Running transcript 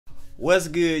What's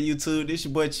good, YouTube? This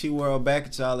your boy CHIWORLD back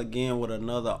at y'all again with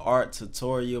another art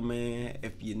tutorial, man.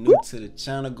 If you're new to the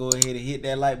channel, go ahead and hit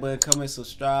that like button, comment,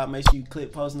 subscribe. Make sure you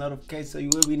click post notifications so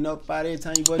you will be notified every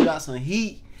time you boy drop some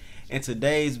heat. In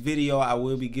today's video, I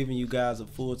will be giving you guys a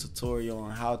full tutorial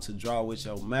on how to draw with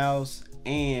your mouse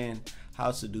and how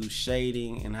to do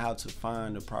shading and how to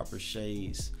find the proper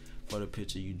shades for the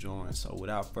picture you drawing. So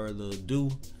without further ado,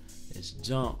 let's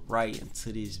jump right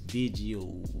into this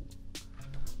video.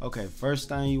 Okay, first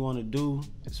thing you want to do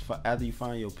is after you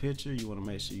find your picture, you want to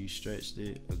make sure you stretched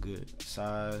it a good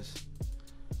size.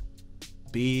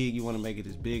 Big, you want to make it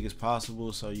as big as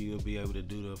possible so you'll be able to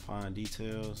do the fine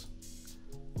details.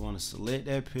 You want to select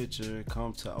that picture,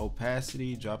 come to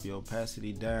opacity, drop your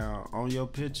opacity down on your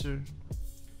picture.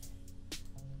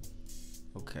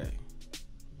 Okay.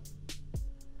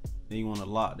 Then you want to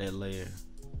lock that layer.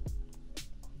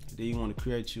 Then you want to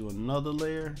create you another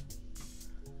layer.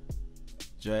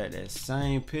 Drag that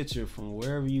same picture from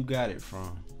wherever you got it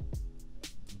from.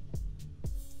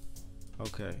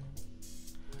 Okay.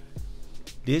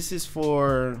 This is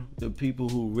for the people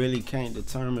who really can't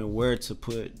determine where to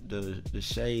put the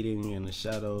shading and the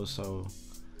shadows. So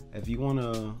if you want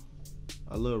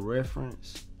a little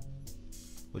reference,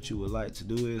 what you would like to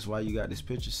do is while you got this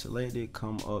picture selected,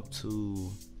 come up to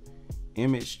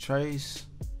image trace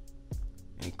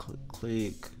and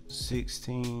click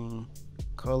 16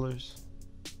 colors.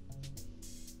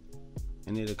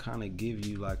 And it'll kind of give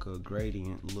you like a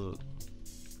gradient look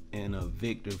in a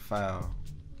vector file,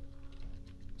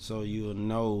 so you'll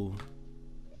know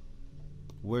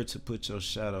where to put your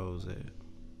shadows at.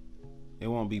 It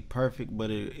won't be perfect, but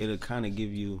it'll kind of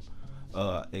give you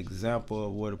an example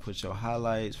of where to put your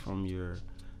highlights from your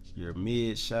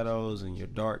mid shadows and your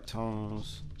dark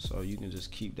tones. So you can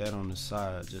just keep that on the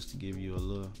side just to give you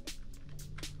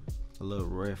a little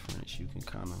reference you can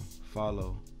kind of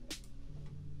follow.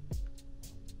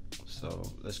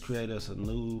 So let's create us a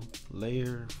new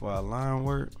layer for our line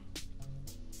work.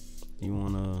 You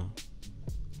wanna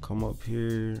come up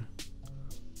here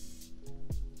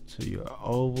to your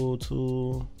oval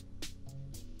tool,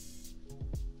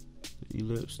 the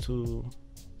ellipse tool.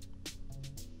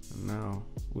 And now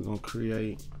we're gonna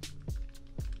create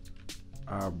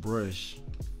our brush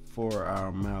for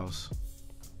our mouse.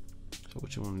 So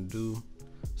what you wanna do,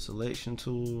 selection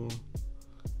tool,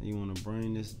 and you wanna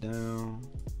bring this down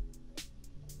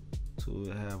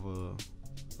to have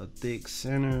a thick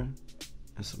center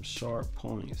and some sharp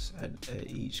points at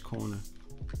each corner.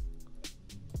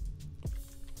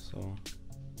 So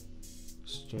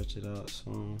stretch it out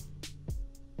some.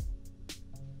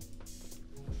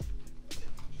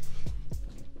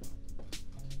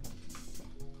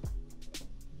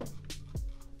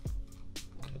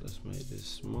 Okay, let's make this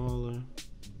smaller.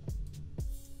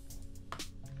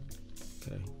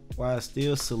 Okay, while it's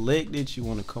still selected, you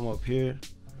want to come up here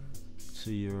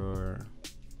to your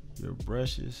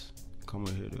brushes, come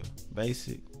over here to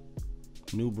basic,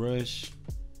 new brush.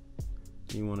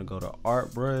 Then you want to go to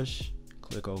art brush,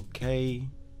 click OK.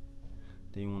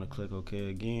 Then you want to click OK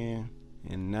again,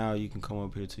 and now you can come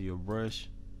up here to your brush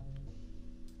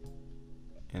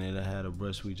and it'll have the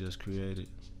brush we just created.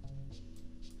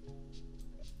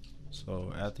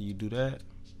 So after you do that,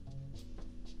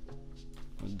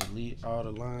 delete all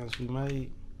the lines we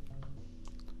made.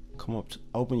 Come up to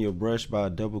open your brush by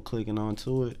double clicking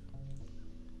onto it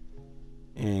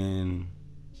and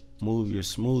move your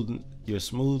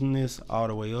smoothness all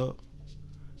the way up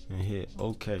and hit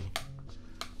OK.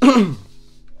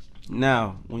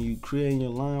 Now when you create your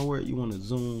line work, you want to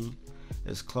zoom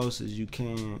as close as you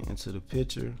can into the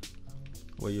picture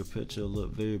where your picture will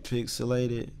look very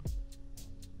pixelated,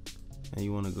 and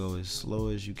you want to go as slow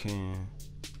as you can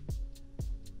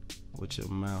with your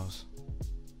mouse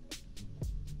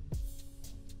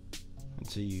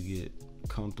until you get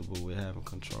comfortable with having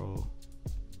control.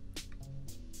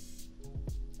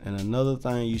 And another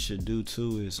thing you should do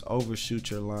too is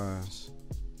overshoot your lines.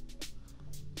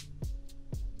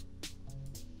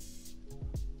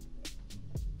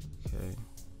 Okay.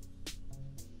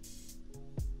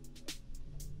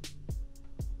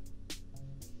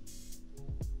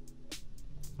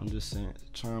 I'm just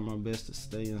trying my best to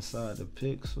stay inside the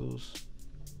pixels.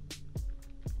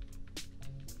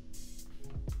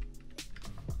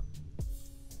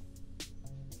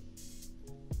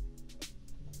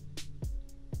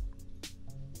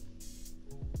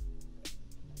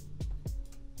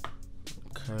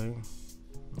 Okay,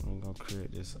 I'm gonna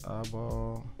create this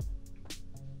eyeball.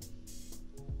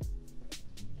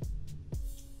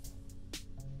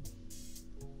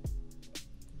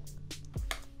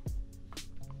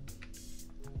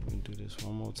 Let me do this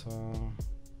one more time.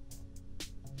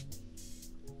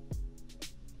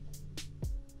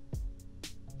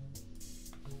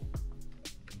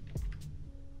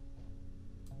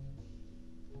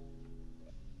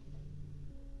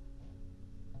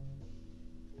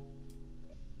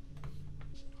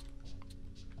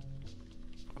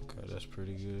 That's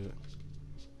pretty good.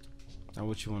 Now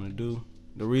what you want to do,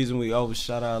 the reason we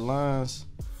overshot our lines,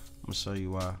 I'm gonna show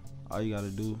you why. All you gotta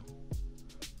do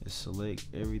is select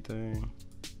everything,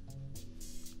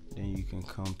 then you can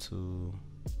come to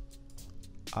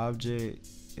object,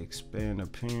 expand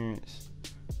appearance,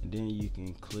 and then you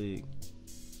can click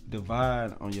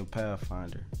divide on your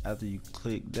pathfinder. After you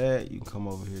click that, you can come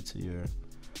over here to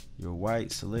your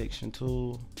white selection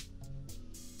tool,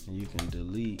 and you can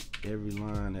delete every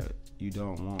line that you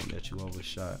don't want that you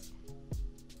overshot.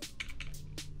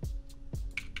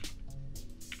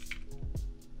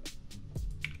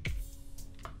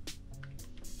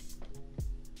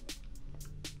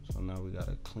 So now we got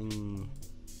a clean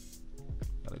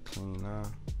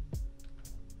line.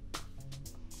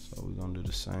 So we're gonna do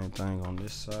the same thing on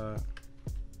this side.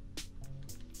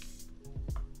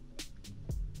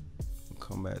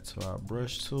 Come back to our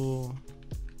brush tool.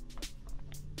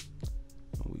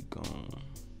 And we're gonna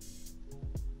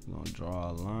draw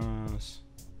our lines.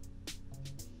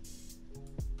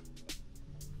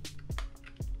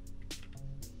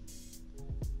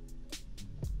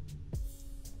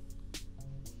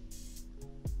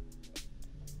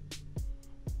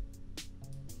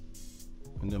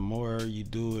 And the more you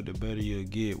do it, the better you'll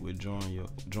get with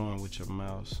drawing with your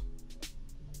mouse.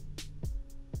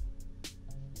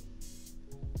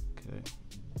 Okay.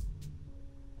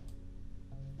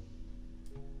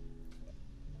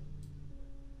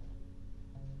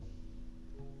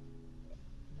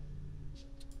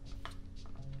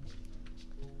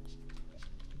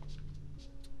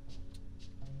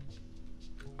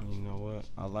 And you know what?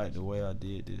 I like the way I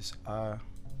did this eye.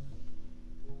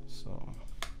 So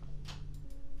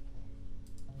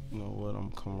you know what, I'm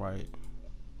gonna come right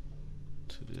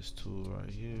to this tool right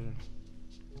here,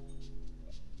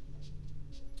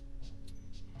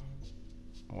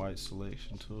 white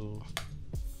selection tool.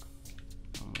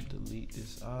 I'm gonna delete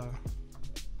this eye,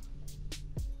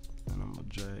 and I'm gonna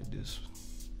drag this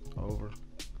over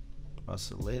by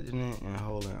selecting it and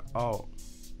holding Alt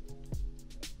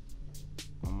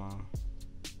on my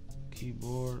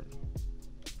keyboard,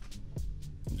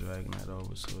 dragging that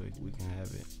over so we can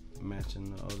have it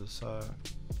matching the other side.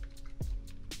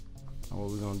 And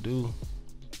what we're gonna do,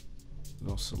 we're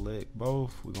gonna select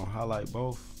both, we're gonna highlight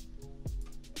both,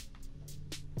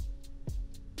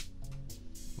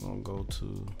 we're gonna go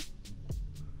to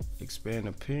expand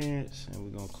appearance, and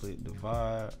we're gonna click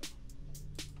divide,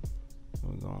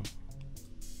 and we're gonna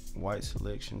white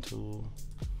selection tool,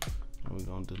 and we're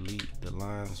gonna delete the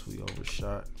lines we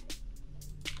overshot.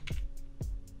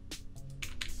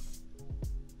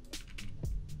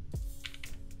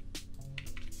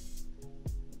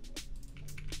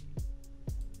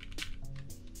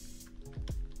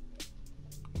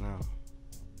 Now,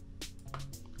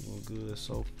 doing good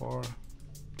so far.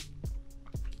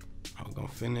 We're gonna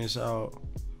finish out.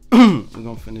 We're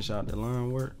gonna finish out the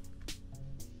line work.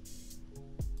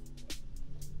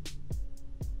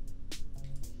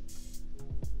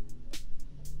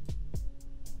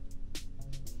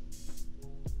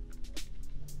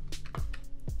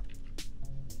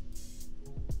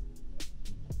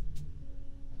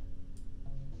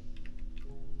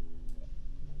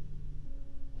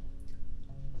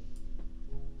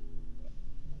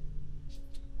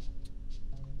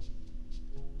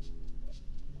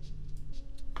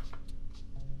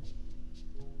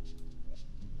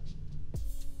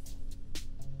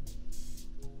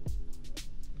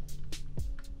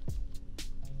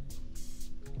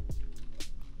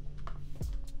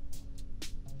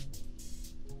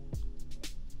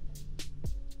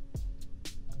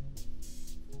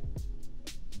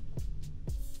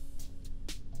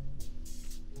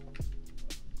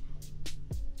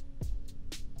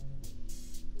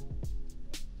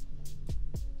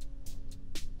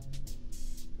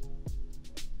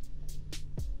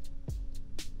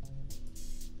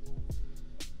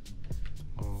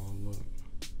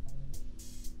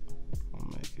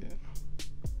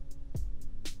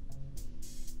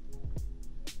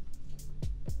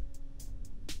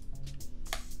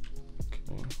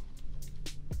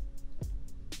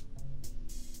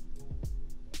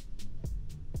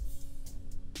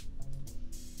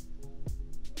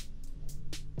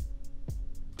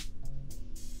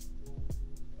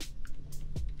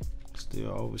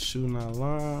 Still overshooting our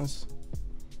lines,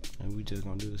 and we just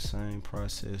gonna do the same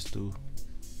process through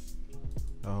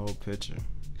the whole picture.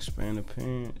 Expand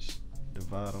appearance,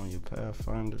 divide on your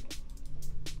pathfinder.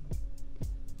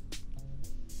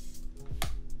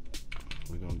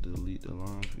 We're gonna delete the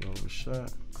lines we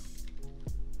overshot.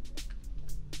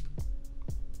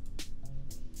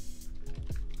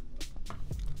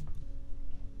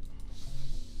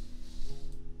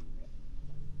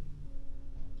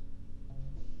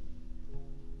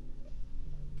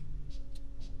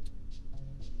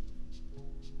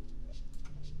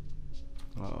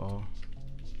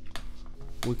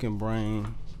 we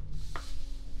can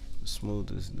smooth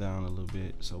this down a little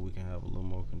bit so we can have a little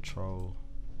more control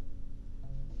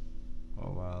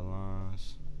of our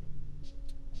lines.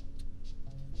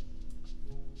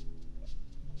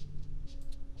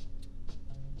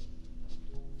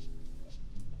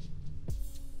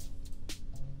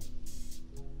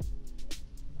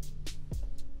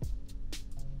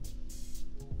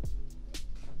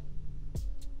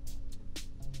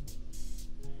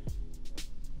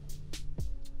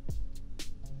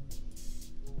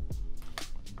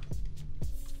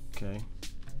 Okay.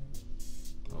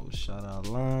 Shot our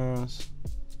lines.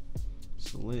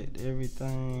 Select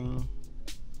everything.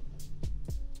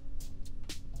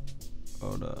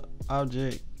 Go to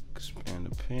object, expand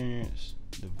appearance,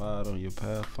 divide on your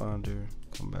pathfinder,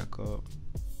 come back up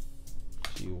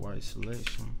to your white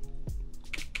selection,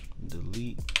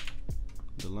 delete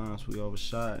the lines we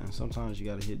overshot, and sometimes you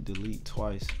gotta hit delete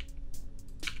twice.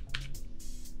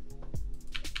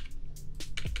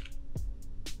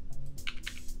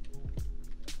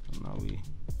 Now we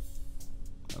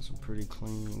got some pretty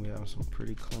clean, we have some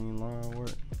pretty clean line work.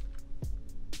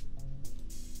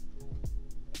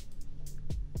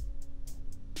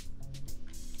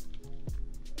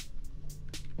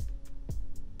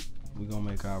 We're gonna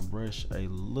make our brush a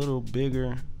little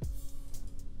bigger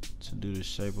to do the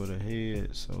shape of the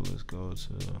head. So let's go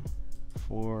to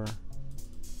 4,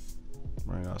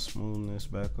 bring our smoothness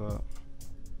back up.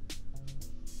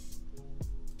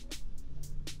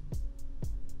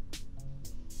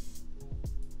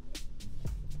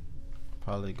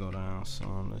 Probably go down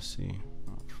some. Let's see.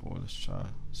 4. Let's try.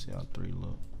 See how 3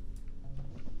 look.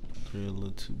 3 a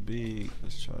little too big.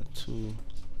 Let's try 2.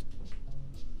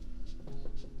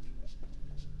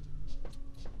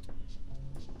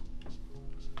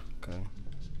 Okay.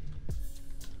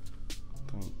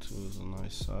 I think 2 is a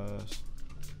nice size.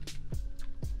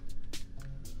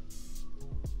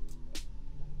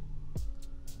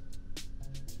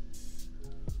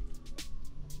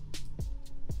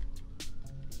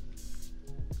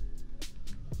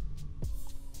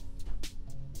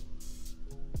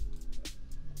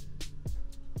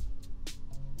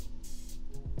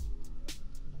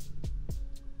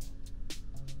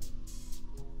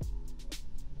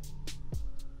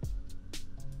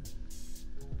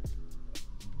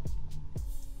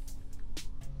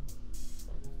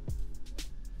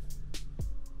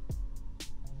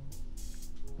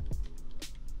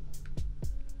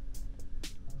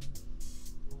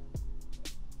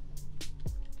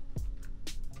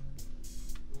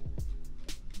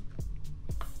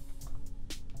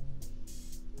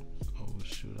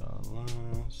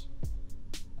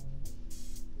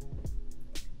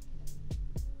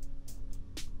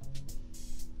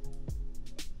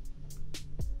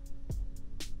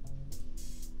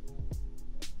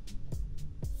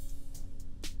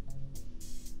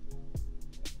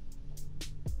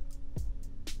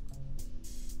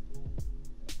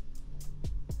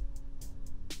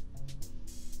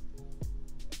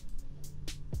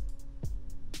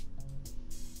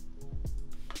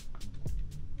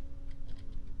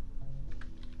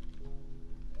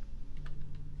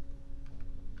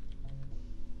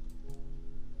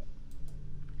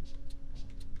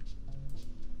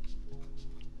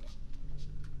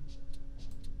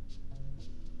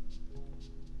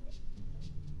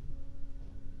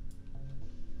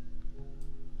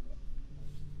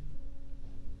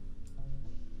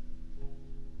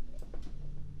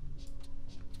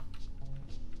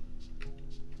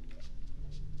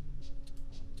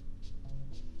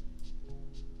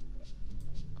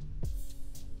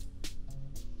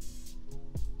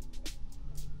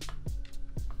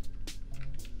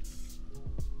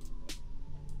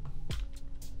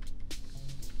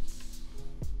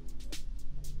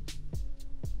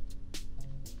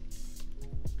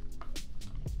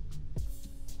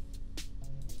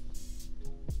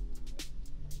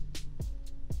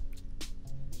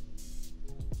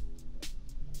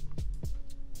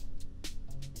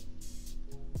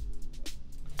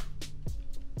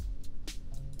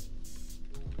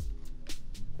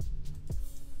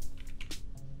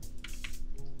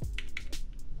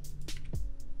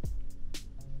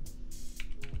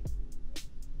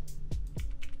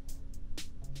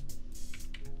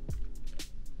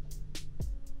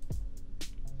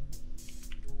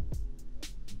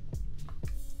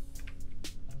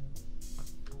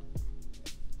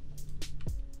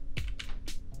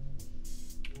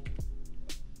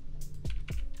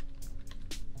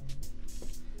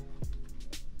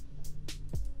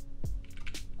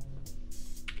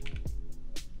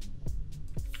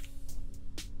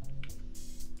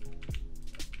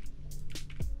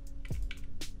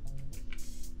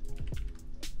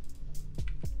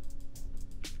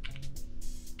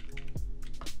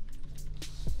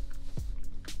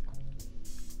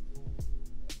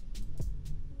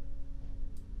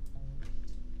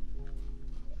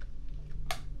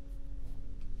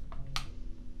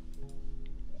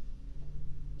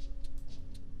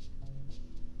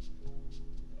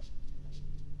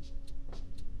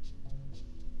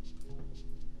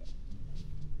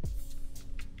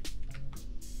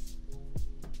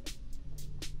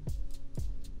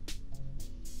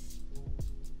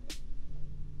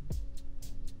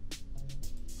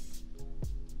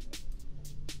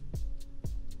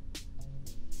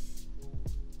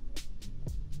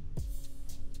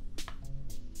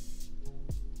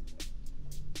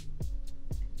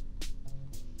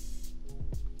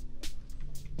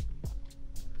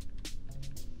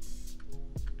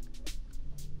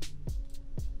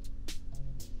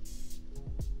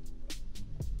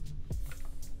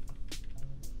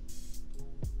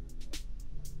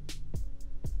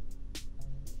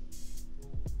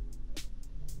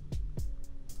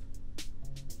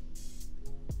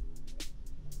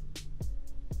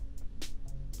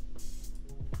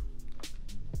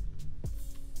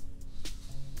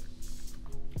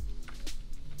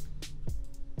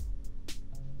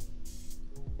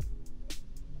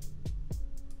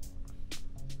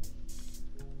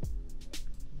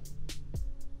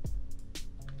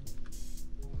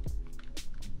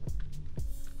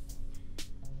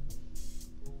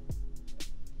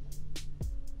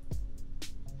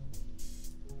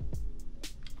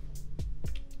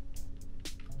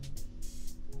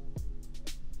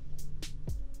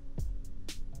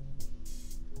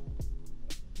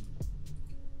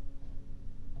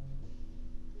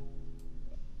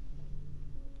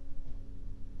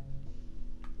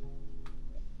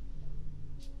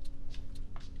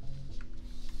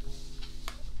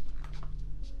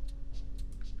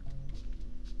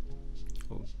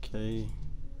 Okay,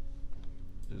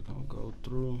 just gonna go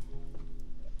through,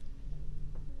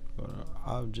 go to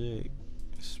object,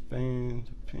 expand,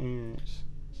 appearance,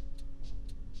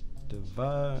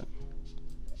 divide,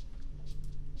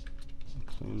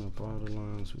 clean up all the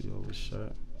lines we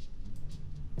overshot.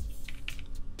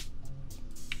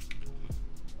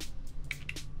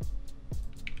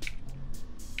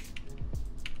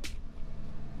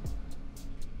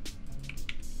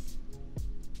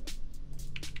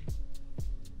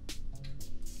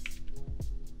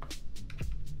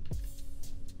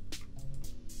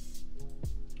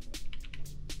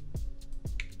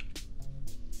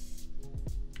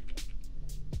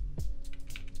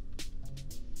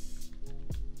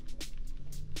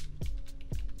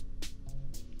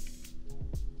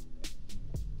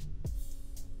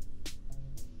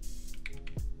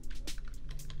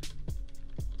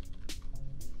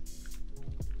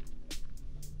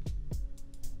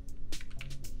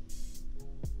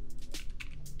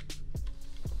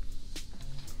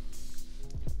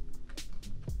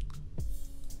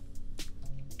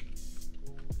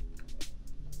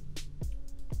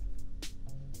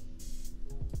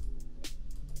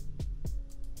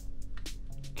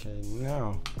 Okay,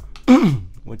 now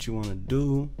what you want to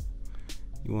do,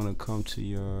 you want to come to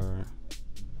your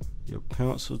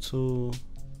pencil tool.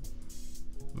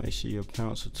 Make sure your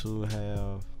pencil tool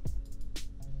have,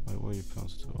 where your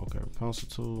pencil tool? Okay, pencil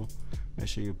tool. Make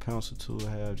sure your pencil tool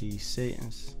have these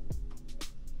settings.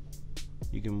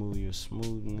 You can move your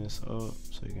smoothness up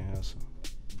so you can have some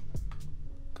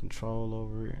control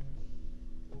over it.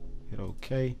 Hit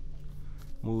OK.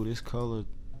 Move this color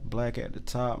black at the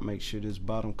top. Make sure this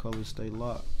bottom color stay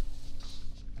locked.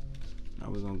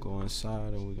 Now we're gonna go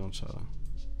inside and we're gonna try to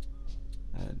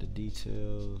add the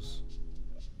details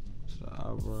to the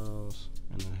eyebrows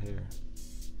and the hair.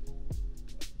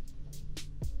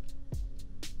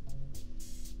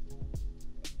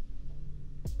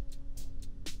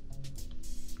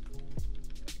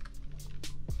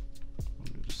 We'll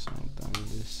do the same thing on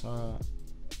this side.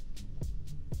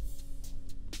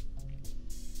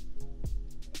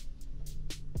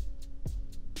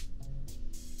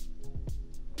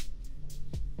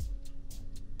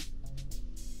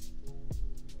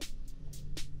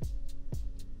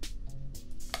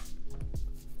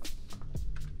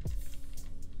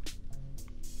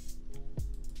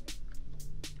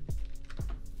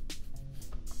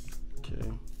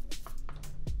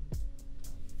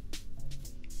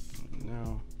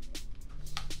 Now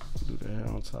do the hair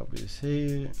on top of his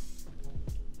head.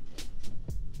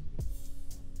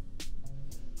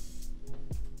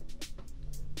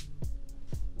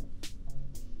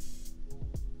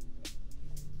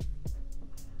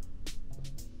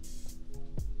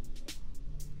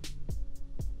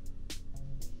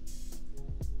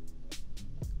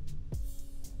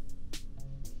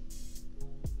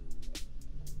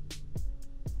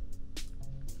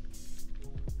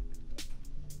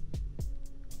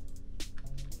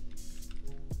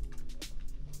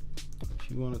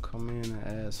 If you want to come in and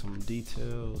add some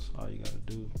details, all you gotta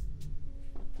do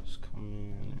is come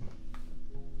in and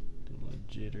do little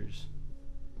jitters.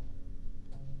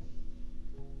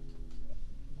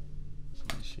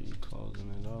 Make sure you're closing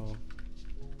it off.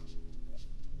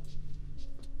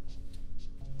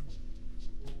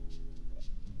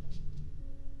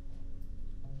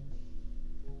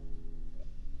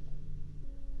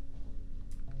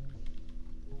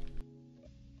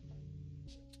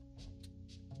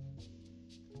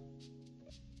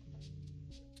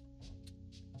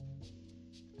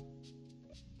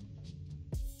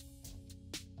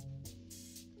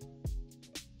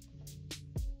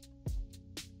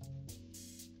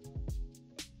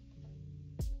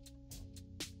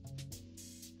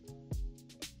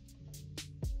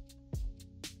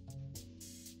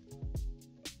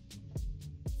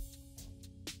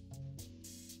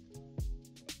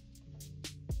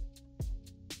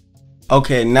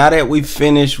 Okay, now that we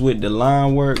finished with the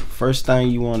line work, first thing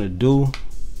you want to do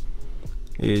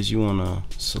is you want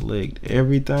to select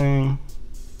everything.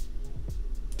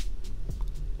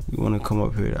 You want to come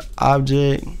up here to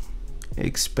object,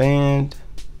 expand,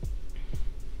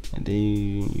 and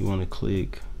then you want to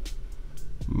click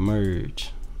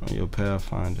merge on your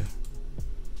Pathfinder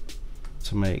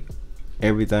to make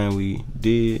everything we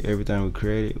did, everything we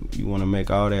created. You want to make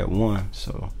all that one.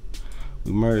 So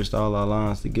we merged all our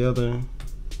lines together.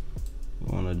 You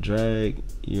want to drag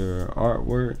your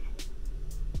artwork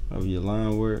of your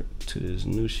line work to this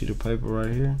new sheet of paper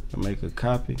right here and make a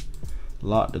copy.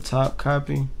 Lock the top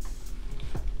copy.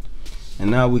 And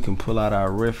now we can pull out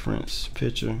our reference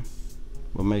picture,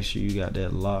 but make sure you got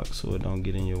that locked so it don't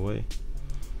get in your way.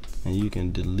 And you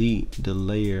can delete the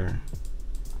layer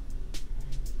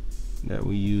that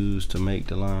we use to make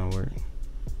the line work.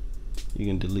 You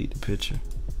can delete the picture.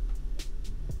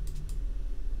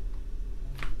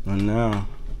 And now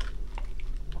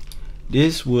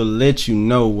this will let you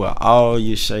know where all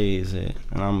your shades at.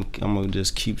 And I'm gonna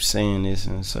just keep saying this,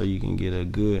 and so you can get a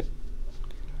good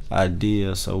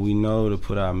idea. So we know to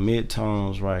put our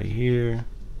mid-tones right here.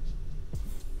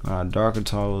 Our darker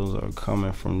tones are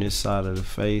coming from this side of the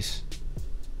face.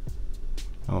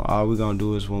 All we're gonna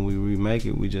do is when we remake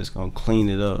it, we just gonna clean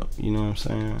it up, you know what I'm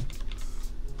saying?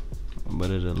 But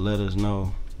it'll let us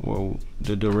know where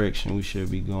the direction we should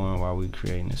be going while we're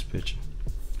creating this picture.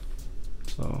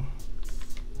 So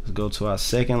let's go to our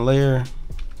second layer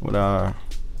with our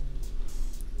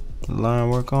line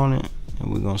work on it,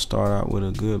 and we're gonna start out with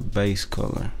a good base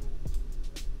color.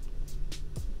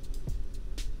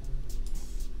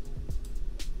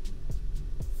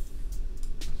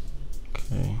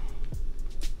 Okay,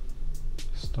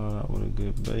 start out with a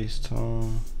good base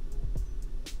tone.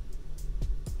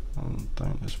 I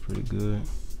think that's pretty good.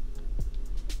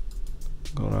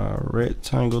 Go to our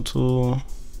rectangle tool.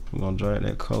 We're gonna drag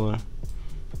that color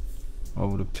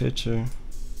over the picture.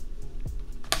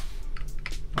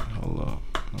 Hold up,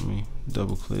 let me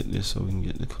double click this so we can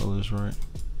get the colors right.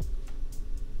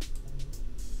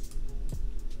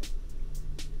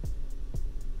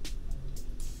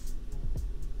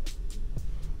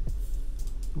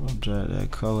 We'll drag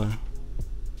that color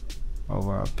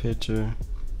over our picture.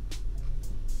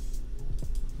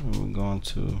 And we're going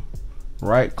to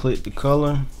right click the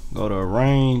color, go to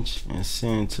arrange and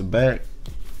send to back.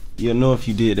 You'll know if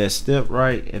you did that step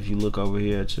right if you look over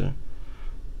here at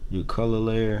your color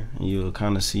layer, and you'll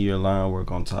kind of see your line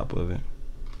work on top of it.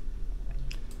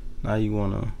 Now you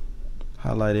want to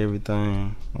highlight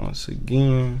everything once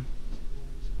again.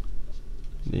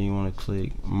 Then you want to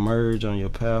click merge on your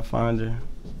pathfinder.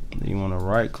 Then you want to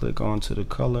right click onto the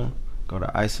color, go to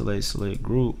isolate select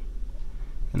group,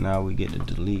 and now we get to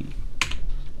delete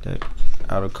that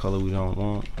outer color we don't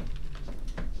want.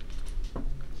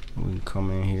 We can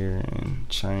come in here and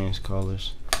change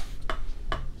colors.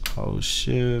 Hold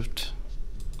shift,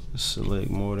 select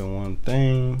more than one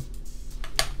thing,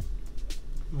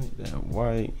 make that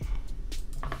white.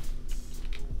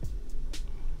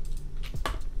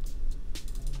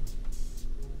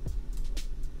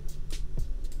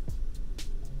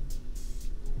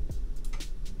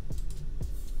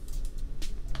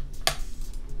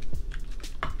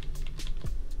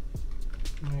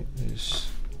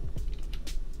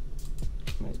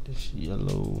 Make this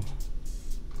yellow.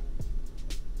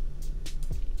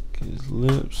 His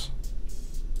lips.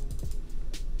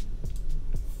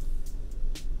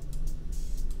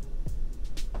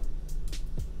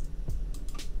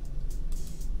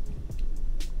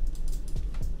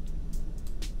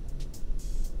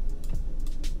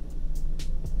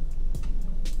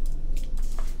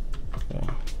 Okay.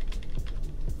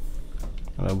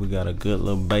 Alright, we got a good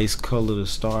little base color to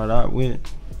start out with.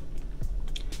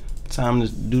 Time to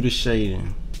do the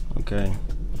shading. Okay,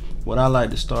 what I like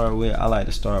to start with,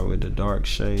 the dark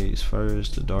shades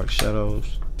first, the dark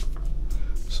shadows.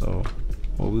 So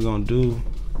what we're gonna do,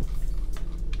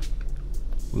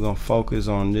 we're gonna focus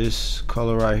on this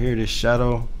color right here, this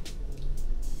shadow,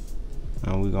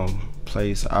 and we're gonna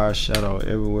place our shadow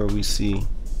everywhere we see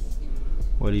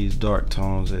where these dark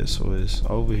tones at. So it's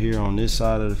over here on this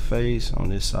side of the face, on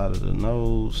this side of the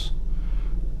nose,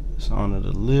 it's under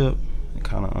the lip, and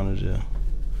kind of under the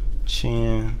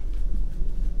chin.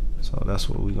 So that's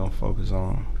what we're gonna focus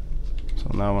on. So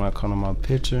now when I come to my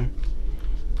picture,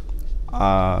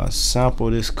 I sample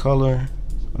this color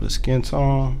of the skin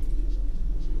tone.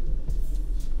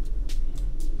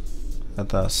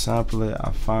 After I sample it,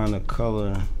 I find a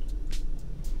color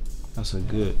that's a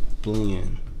good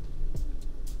blend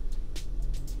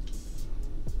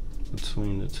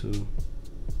between the two.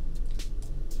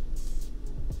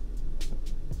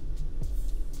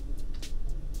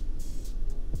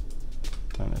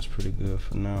 I think that's pretty good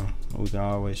for now. We can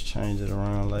always change it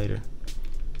around later.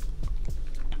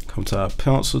 Come to our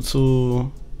pencil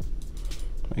tool.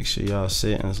 Make sure y'all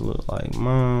settings look like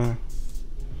mine.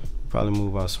 Probably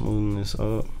move our smoothness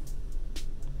up.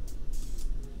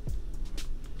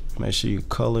 Make sure your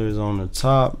color is on the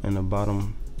top and the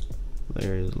bottom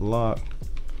layer is locked.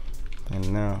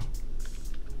 And now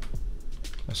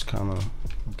that's kind of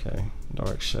okay.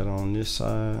 Dark shadow on this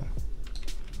side.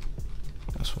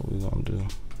 That's what we're gonna do.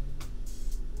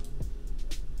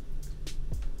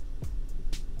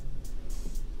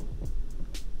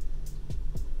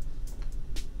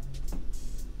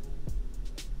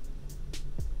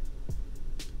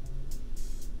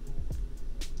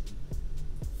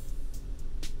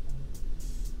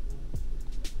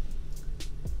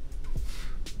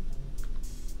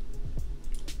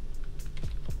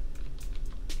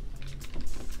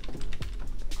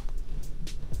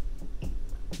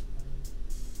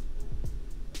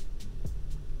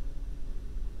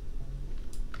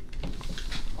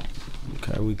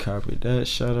 we copied that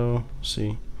shadow.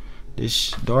 See,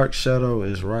 this dark shadow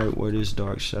is right where this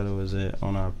dark shadow is at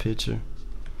on our picture.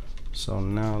 So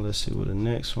now let's see what the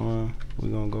next one we're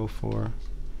gonna go for.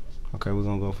 Okay, we're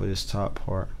gonna go for this top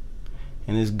part.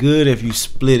 And it's good if you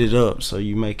split it up so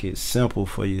you make it simple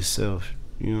for yourself.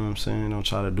 You know what I'm saying? Don't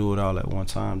try to do it all at one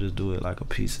time. Just do it like a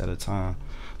piece at a time.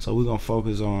 So we're gonna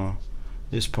focus on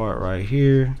this part right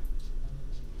here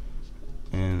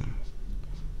and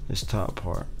this top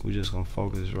part. We're just gonna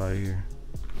focus right here.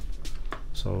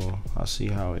 So I see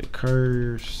how it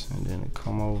curves and then it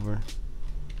come over.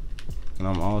 And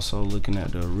I'm also looking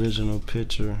at the original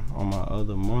picture on my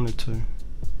other monitor.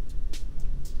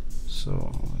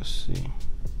 So let's see.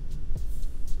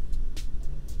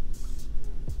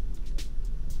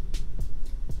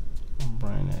 I'll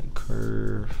bring that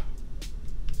curve.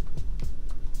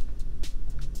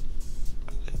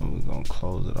 And we're gonna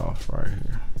close it off right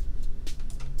here.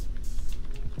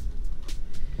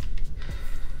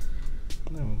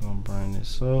 Then we're gonna bring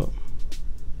this up.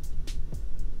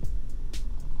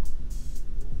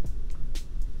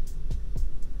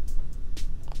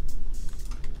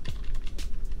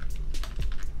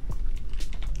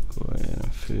 Go ahead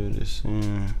and fill this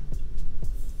in.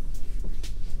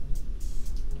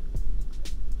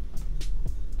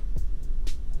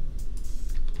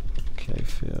 Okay,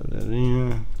 fill that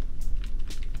in.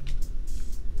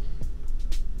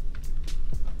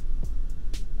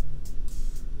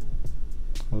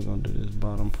 We're gonna do this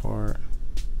bottom part.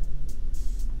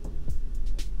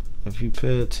 If you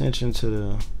pay attention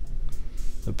to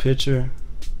the picture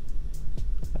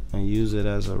and use it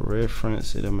as a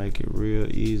reference, it'll make it real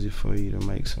easy for you to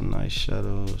make some nice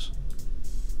shadows.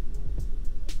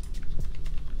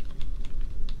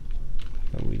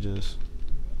 And we just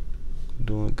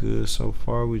doing good so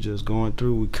far. We just going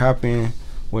through, we copying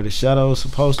where the shadow is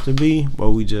supposed to be,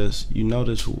 but we just, you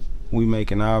notice we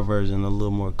making our version a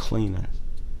little more cleaner.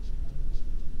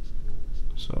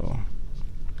 So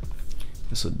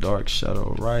it's a dark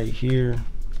shadow right here.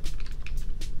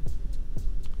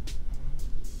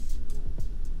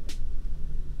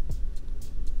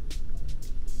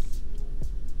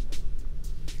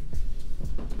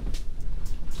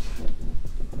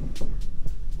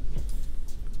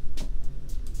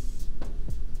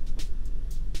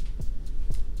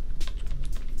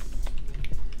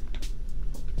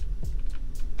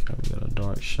 Okay, we got a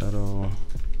dark shadow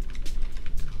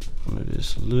under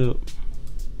this lip.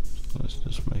 So let's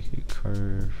just make it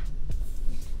curve.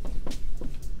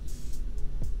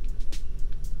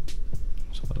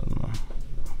 So I don't know.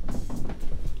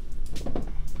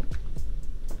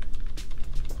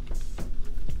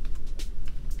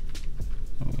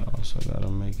 And we also gotta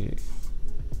make it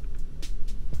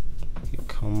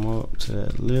come up to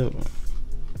that lip.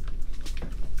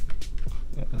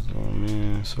 Gotta zoom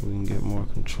in so we can get more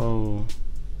control.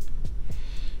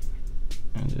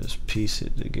 And just piece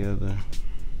it together.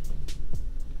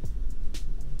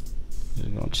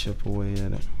 Just gonna chip away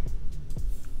at it.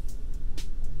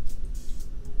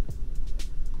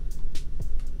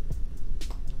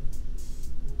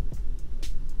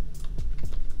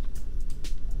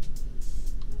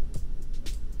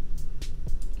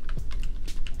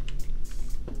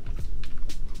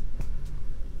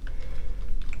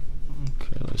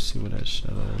 Okay, let's see what that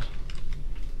shadow is.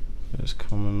 It's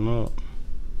coming up.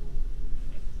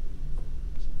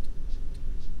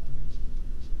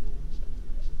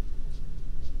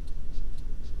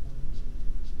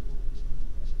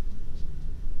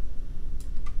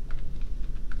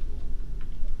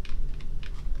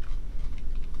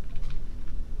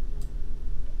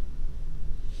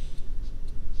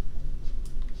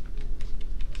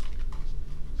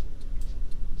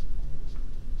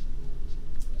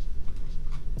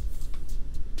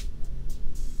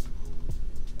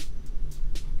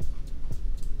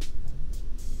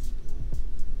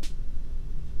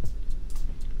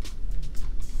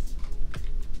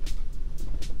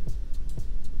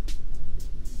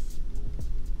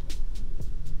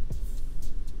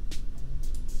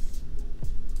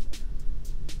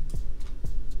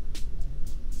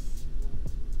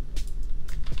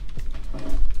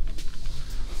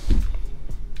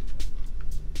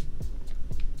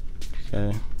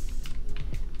 Okay,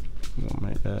 we're gonna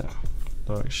make that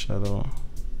dark shadow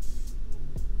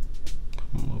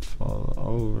come a little farther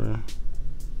over.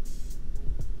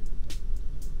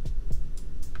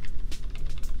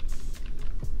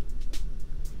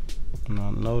 And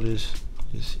I notice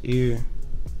this ear.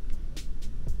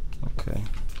 Okay.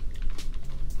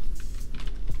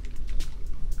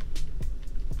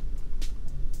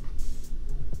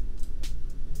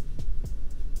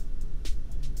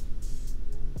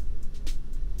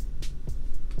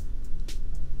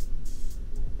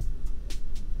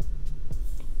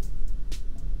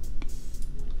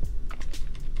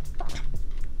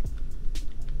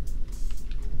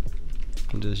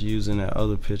 I'm just using that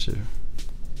other picture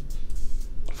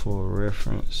for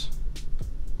reference.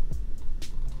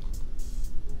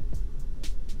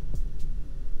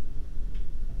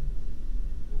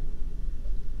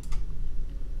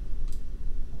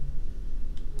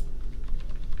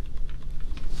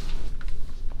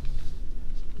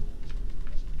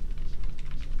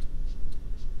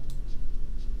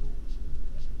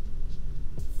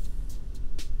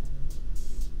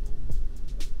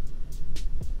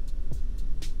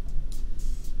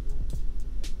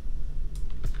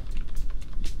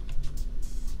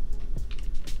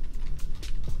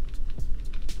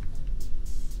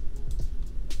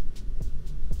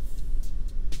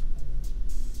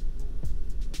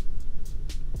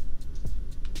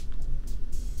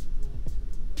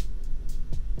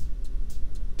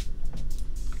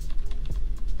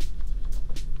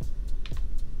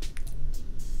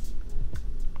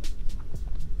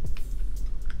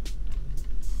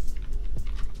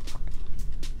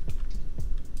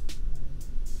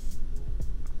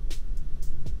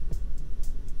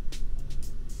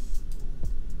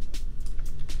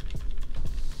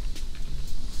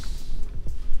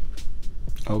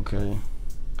 Okay,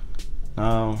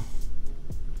 now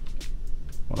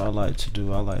what I like to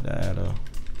do, I like to add a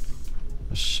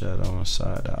shadow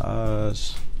inside the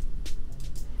eyes.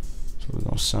 So we're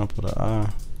gonna sample the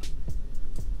eye.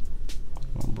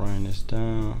 I'm gonna bring this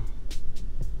down.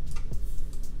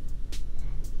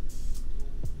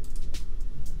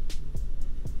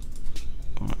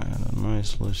 Gonna add a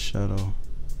nice little shadow.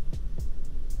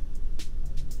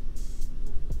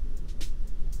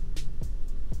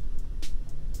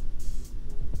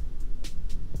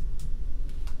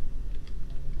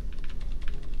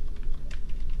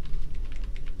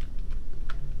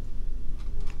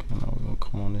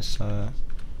 On this side.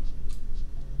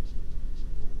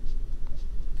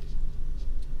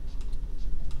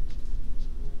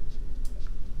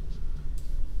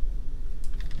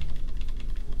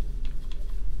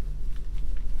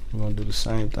 We're gonna do the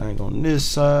same thing on this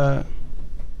side.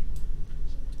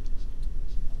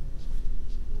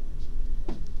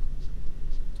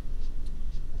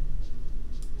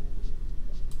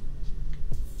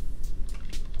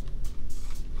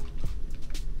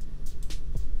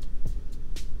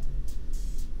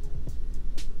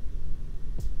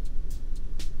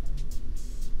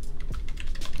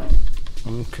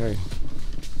 Okay,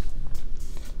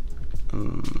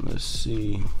 let's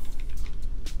see,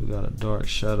 we got a dark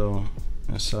shadow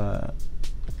inside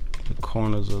the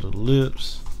corners of the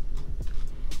lips.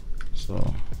 So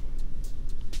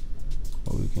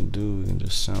what we can do, we can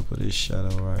just sample this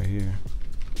shadow right here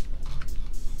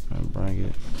and bring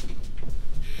it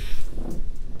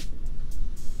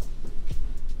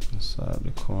inside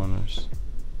the corners.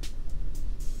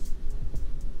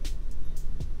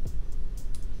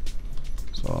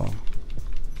 So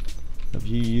if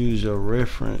you use your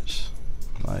reference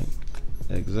like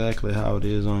exactly how it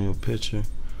is on your picture,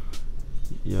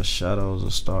 your shadows will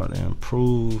start to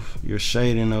improve, your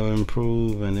shading will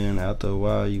improve, and then after a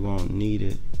while you won't need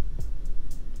it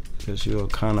because you'll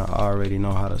kind of already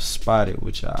know how to spot it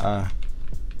with your eye.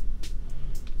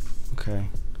 Okay,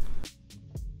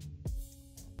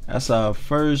 that's our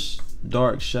first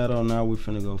dark shadow. Now we're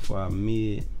finna go for our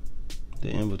mid, the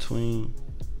in between.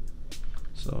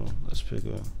 So let's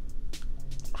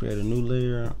create a new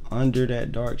layer under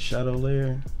that dark shadow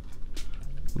layer.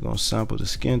 We're gonna sample the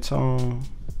skin tone,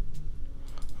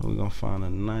 and we're gonna find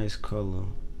a nice color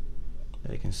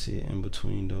that can sit in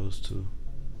between those two.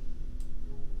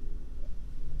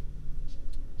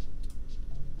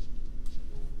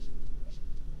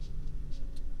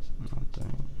 I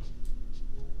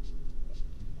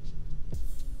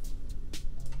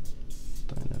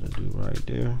think that'll do right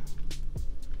there.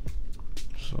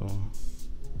 So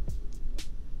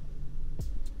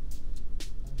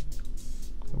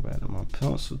go back to my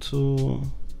pencil tool.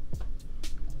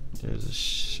 There's a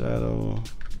shadow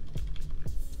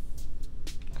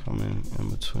coming in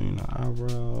between the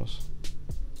eyebrows.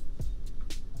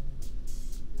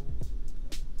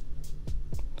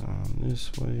 Down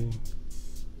this way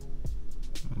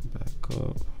and back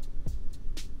up.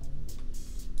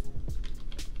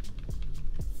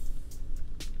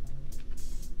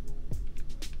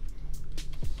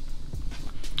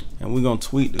 And we're gonna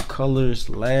tweak the colors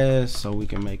last so we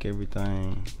can make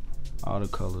everything, all the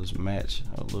colors match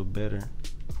a little better.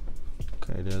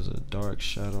 Okay, there's a dark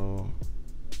shadow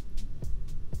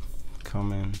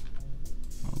coming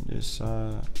on this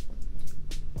side.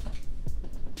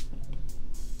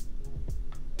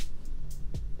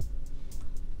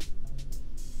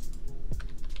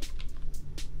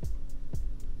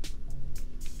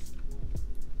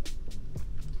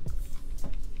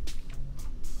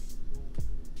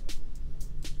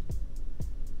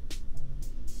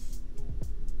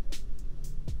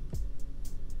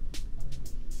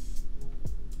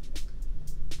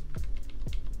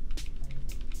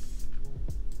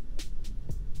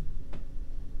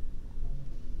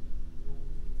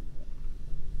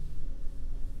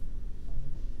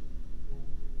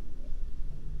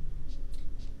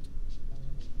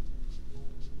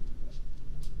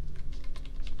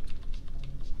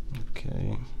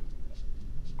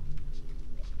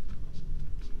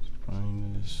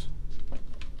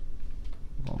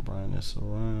 bring this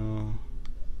around.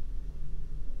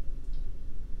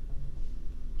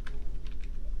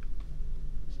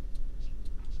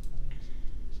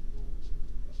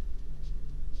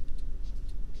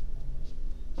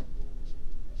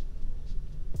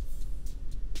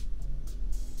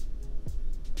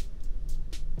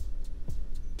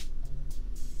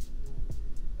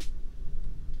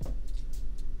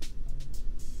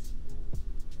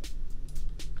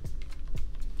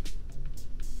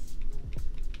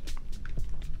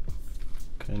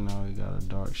 Okay, now we got a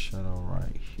dark shadow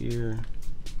right here.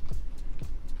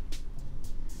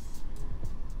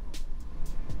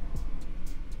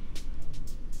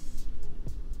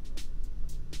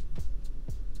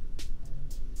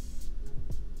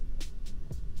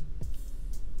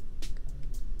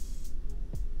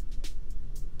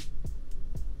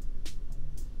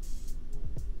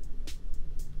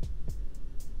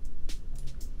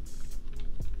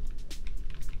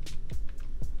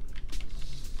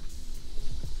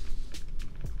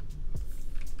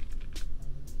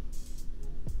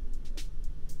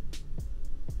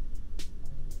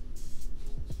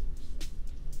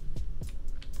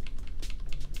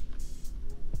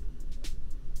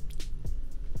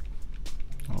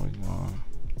 We're gonna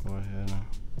go ahead and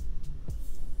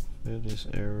fill this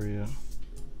area.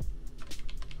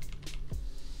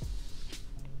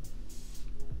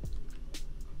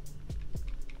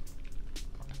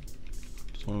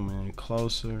 Zoom in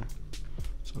closer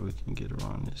so we can get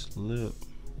around this lip.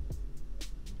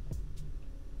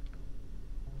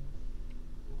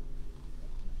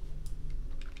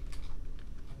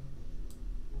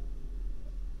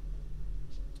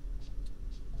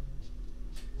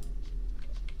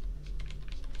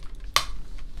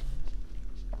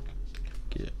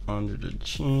 Get under the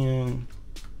chin.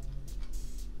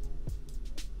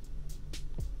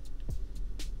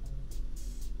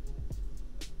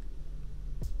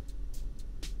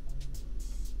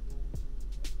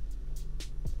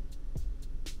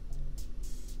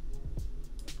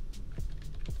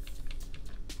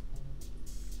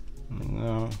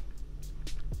 Now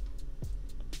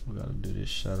we gotta do this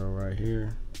shadow right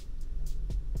here.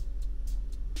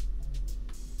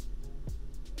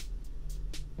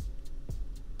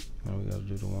 Now we gotta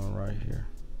do the one right here.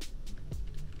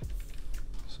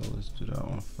 So let's do that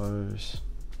one first.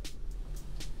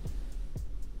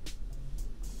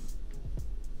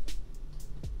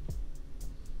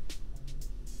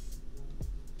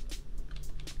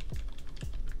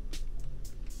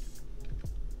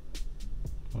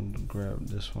 I'm gonna grab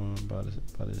this one by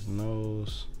his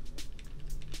nose.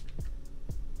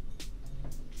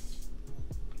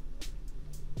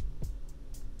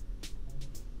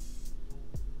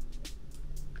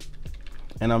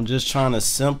 And I'm just trying to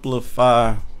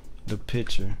simplify the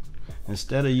picture.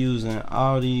 Instead of using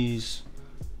all these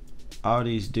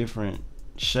different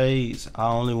shades,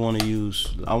 I want to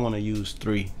use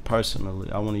 3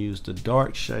 personally. I want to use the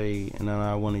dark shade, and then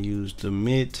I want to use the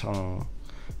mid-tone,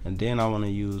 and then I want to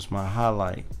use my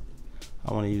highlight.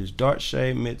 I want to use dark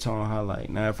shade, mid-tone, highlight.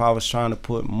 Now if I was trying to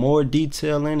put more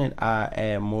detail in it, I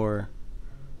add more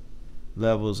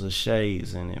levels of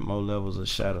shades in it, more levels of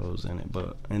shadows in it.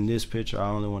 But in this picture, I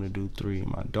only want to do 3: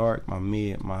 my dark, my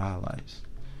mid, my highlights.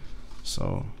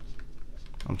 So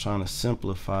I'm trying to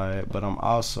simplify it, but I'm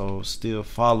also still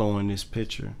following this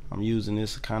picture. I'm using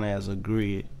this kind of as a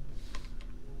grid.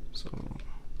 So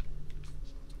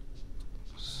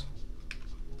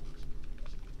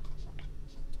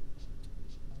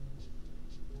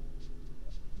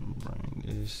bring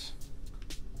this.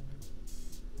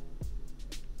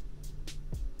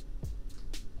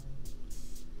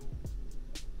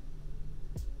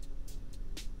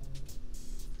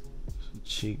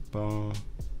 Cheekbone.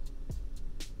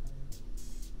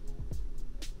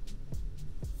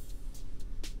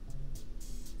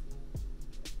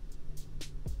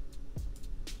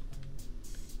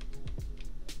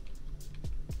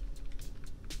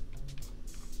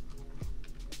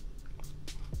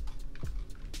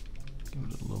 Give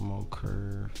it a little more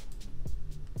curve.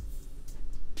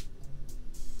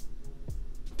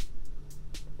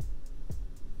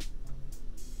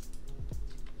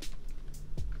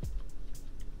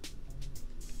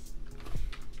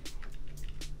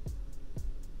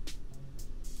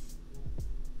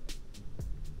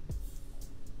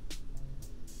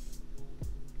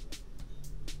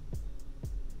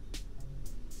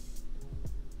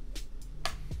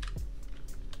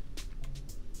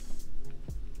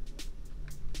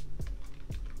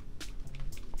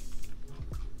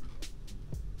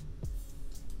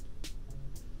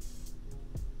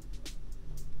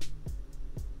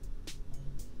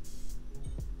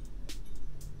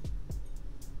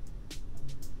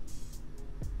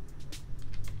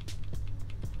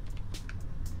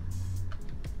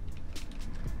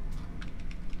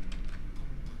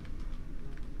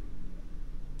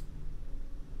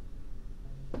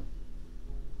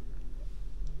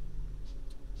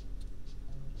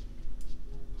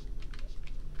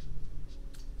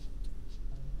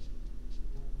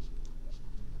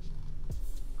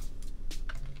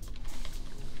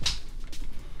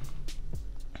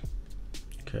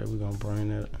 we're gonna bring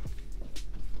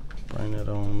that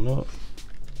on up.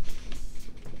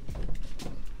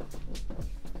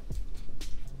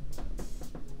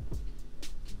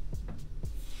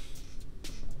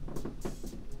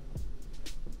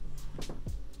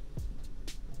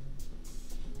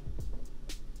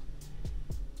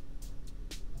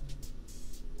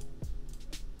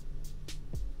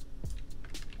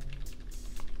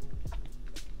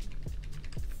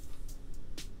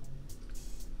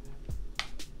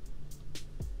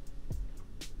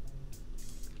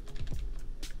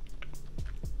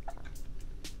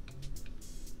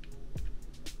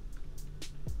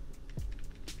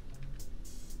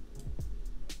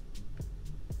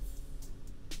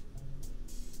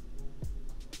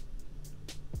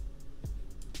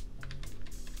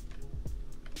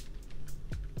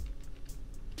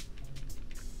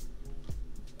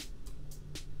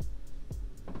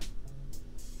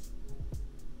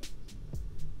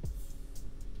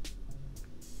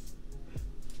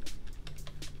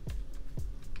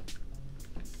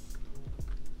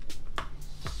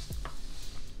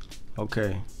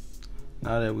 Okay,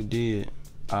 now that we did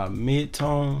our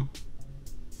mid-tone,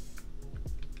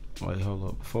 wait, hold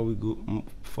up.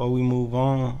 Before we move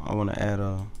on, I want to add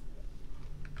a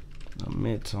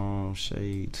mid-tone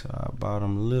shade to our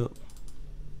bottom lip.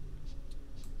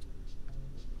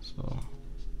 So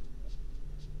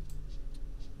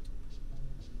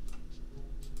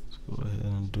let's go ahead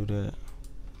and do that.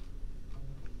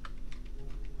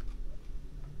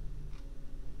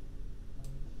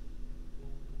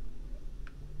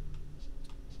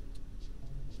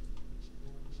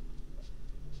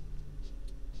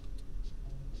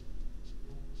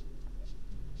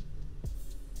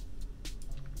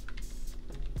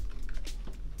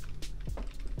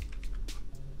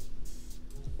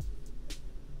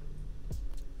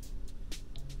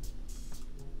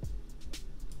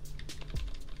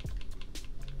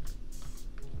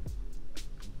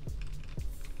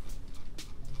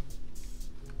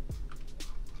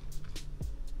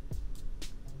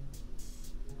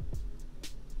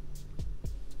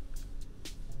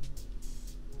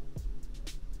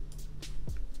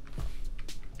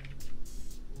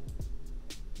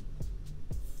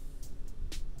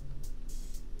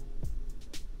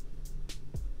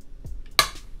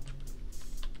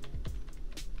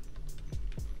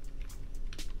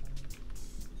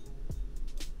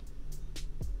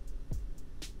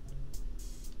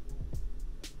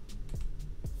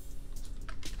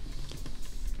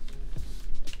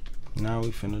 Now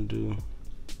we finna do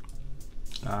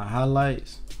our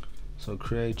highlights. So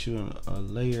create you a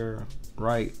layer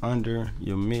right under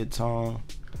your mid-tone,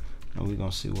 and we're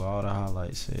gonna see where all the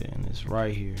highlights at, and it's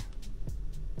right here.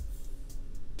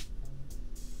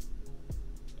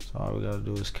 So all we gotta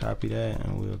do is copy that,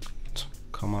 and we'll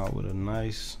come out with a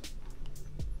nice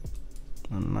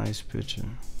picture.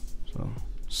 So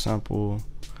sample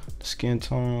the skin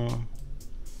tone.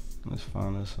 Let's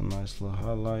find us a nice little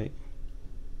highlight.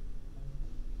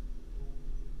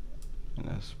 And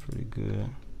that's pretty good.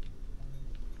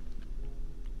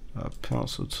 Our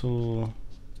pencil tool.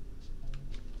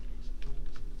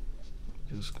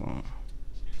 Just gonna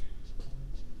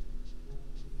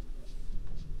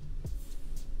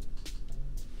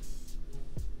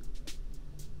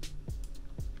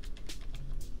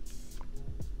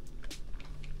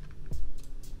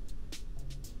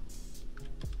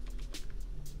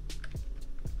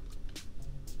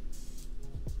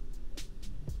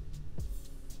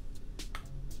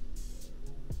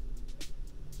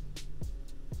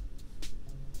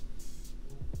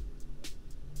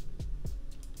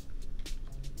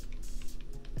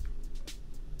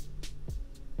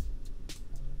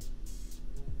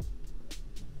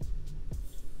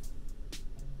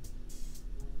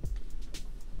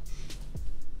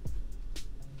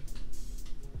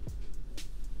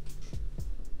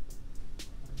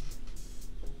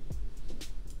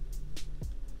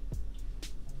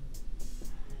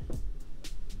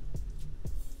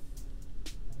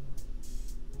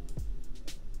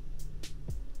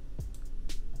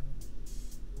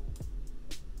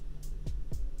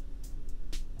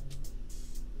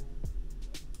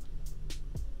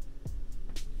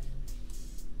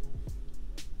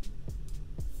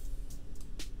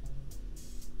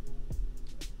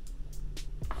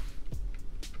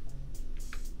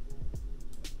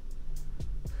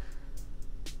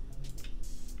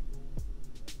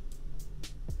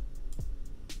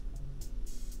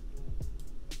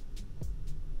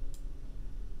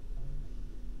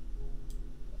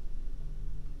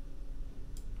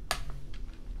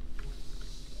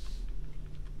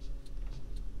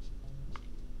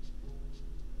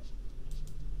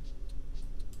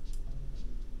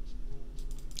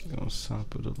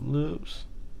sample the lips.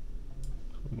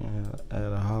 We're gonna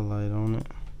add a highlight on it.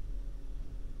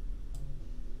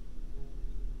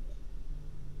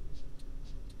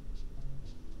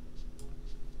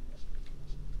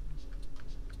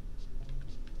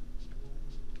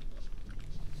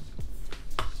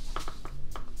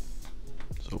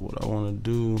 So what I want to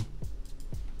do,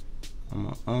 I'm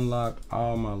gonna unlock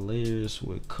all my layers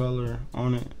with color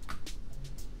on it.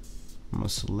 I'm gonna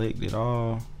select it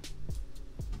all.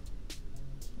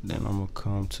 Then I'm gonna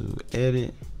come to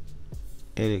edit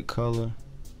color,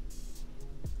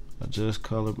 adjust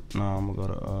color. Now I'm gonna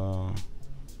go to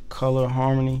color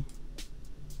harmony,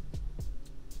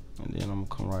 and then I'm gonna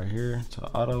come right here to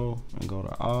auto and go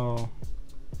to all.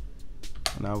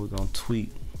 Now we're gonna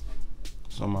tweak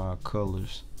some of our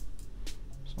colors.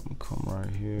 So I'm gonna come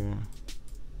right here,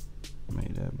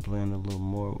 make that blend a little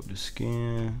more with the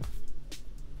skin.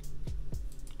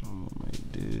 I'm gonna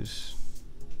make this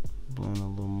blend a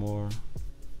little more.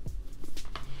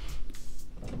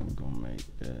 We're gonna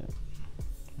make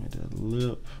that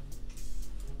lip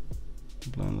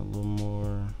blend a little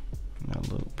more.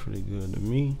 That look pretty good to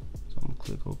me. So I'm gonna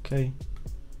click OK.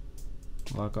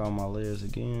 Lock all my layers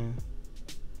again.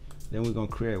 Then we're gonna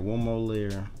create one more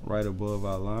layer right above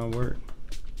our line work,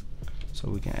 so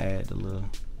we can add the little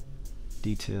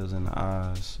details in the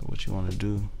eyes. So what you want to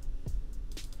do,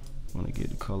 you want to get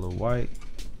the color white.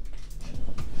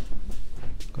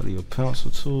 Go to your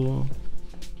pencil tool,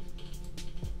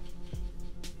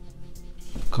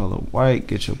 color white,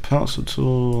 get your pencil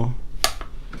tool,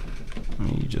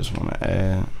 and you just want to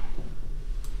add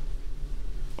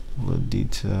a little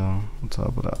detail on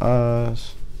top of the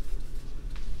eyes.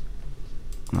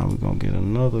 Now we're gonna get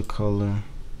another color,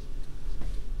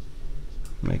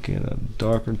 make it a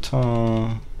darker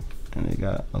tone, and it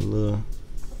got a little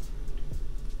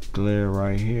glare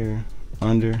right here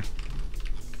under.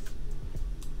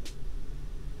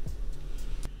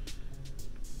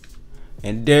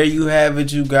 And there you have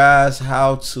it, you guys,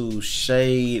 how to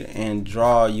shade and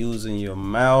draw using your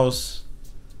mouse.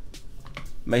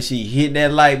 Make sure you hit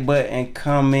that like button,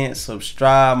 comment,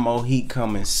 subscribe. More heat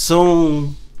coming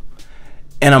soon.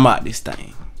 And I'm out this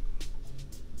thing.